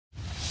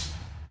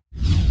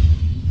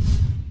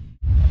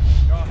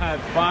had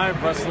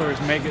 5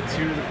 wrestlers make it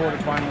to the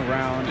quarterfinal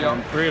round,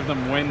 and 3 of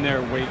them win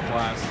their weight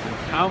class.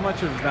 How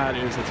much of that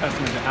is a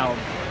testament to how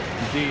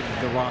deep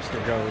the roster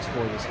goes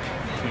for this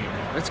team?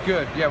 It's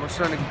good. Yeah, we're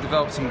starting to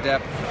develop some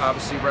depth.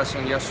 Obviously,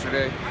 wrestling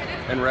yesterday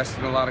and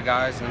resting a lot of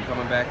guys, and then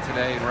coming back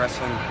today and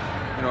wrestling,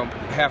 you know,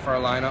 half our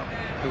lineup.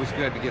 It was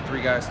good to get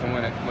 3 guys to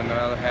win it when the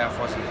other half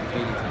wasn't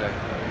competing today.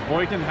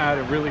 Boykin had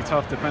a really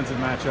tough defensive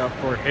matchup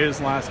for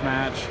his last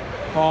match.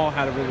 Paul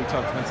had a really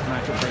tough defensive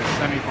matchup for his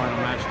semifinal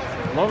match.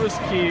 What was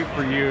key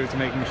for you to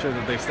making sure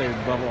that they stayed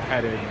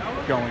level-headed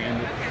going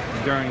into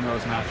during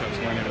those matchups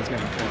when it was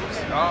getting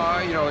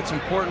close? You know, it's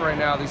important right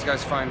now. These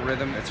guys find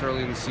rhythm. It's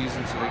early in the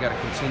season, so they got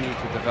to continue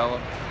to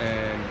develop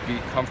and be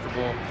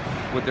comfortable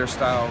with their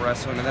style of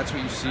wrestling. And that's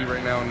what you see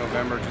right now in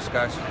November. Just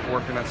guys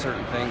working on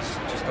certain things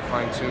just to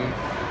fine-tune.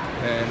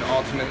 And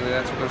ultimately,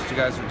 that's what those 2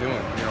 guys are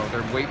doing. You know,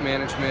 their weight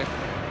management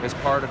is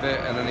part of it,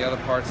 and then the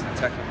other part's the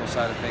technical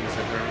side of things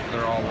that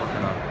they're all working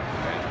on.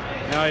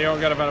 Now you all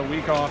got about a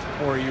week off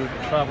before you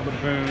travel to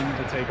Boone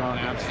to take on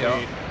App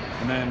State,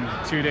 and then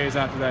 2 days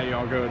after that you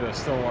all go to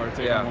Stillwater to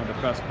take on one of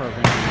the best programs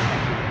in the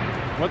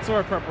country. What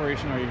sort of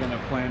preparation are you going to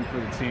plan for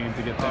the team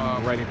to get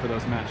them ready for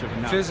those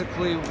matchups?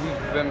 Physically,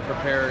 we've been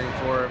preparing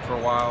for it for a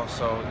while,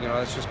 so you know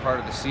that's just part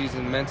of the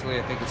season. Mentally,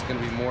 I think it's going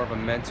to be more of a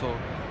mental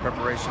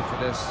preparation for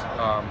this.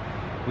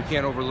 We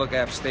can't overlook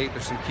App State.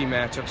 There's some key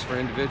matchups for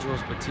individuals,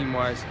 but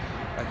team-wise,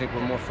 I think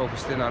we're more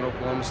focused in on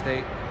Oklahoma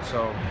State.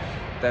 So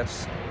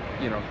that's,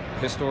 you know,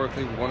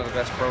 historically one of the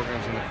best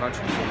programs in the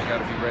country. So we got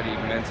to be ready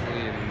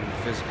mentally and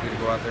physically to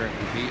go out there and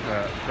compete in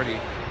a pretty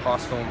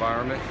hostile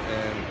environment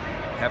and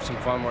have some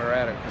fun while we're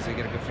at it because they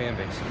get a good fan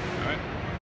base. All right.